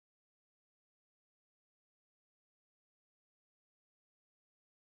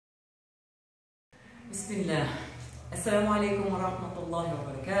Bismillah. Assalamu alaikum wa rahmatullahi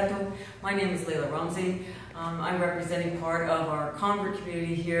wa barakatuh. My name is Layla Ramzi. I'm representing part of our convert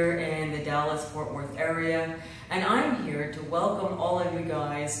community here in the Dallas-Fort Worth area. And I'm here to welcome all of you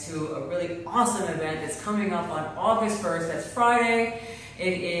guys to a really awesome event that's coming up on August 1st. That's Friday.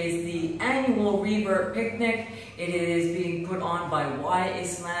 It is the annual Revert picnic. It is being put on by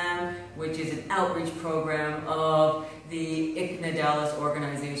ICNA, which is an outreach program of the ICNA Dallas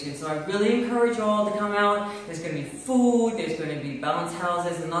organization. So I really encourage you all to come out. There's going to be food, there's going to be bounce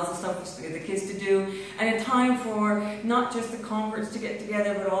houses and lots of stuff for the kids to do. And a time for not just the converts to get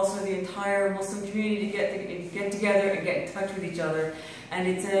together, but also the entire Muslim community to get together and get in touch with each other. And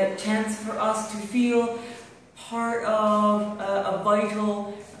it's a chance for us to feel part of a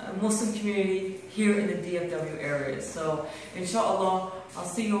vital Muslim community here in the DFW area. So inshallah, I'll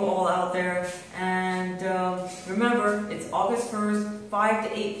see you all out there. And remember, it's August 1st, 5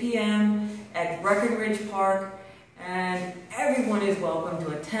 to 8 p.m. at Breckenridge Park. And everyone is welcome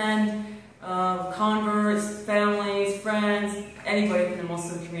to attend. Converts, families, friends, anybody from the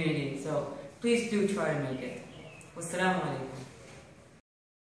Muslim community. So please do try to make it. Wassalamu alaikum.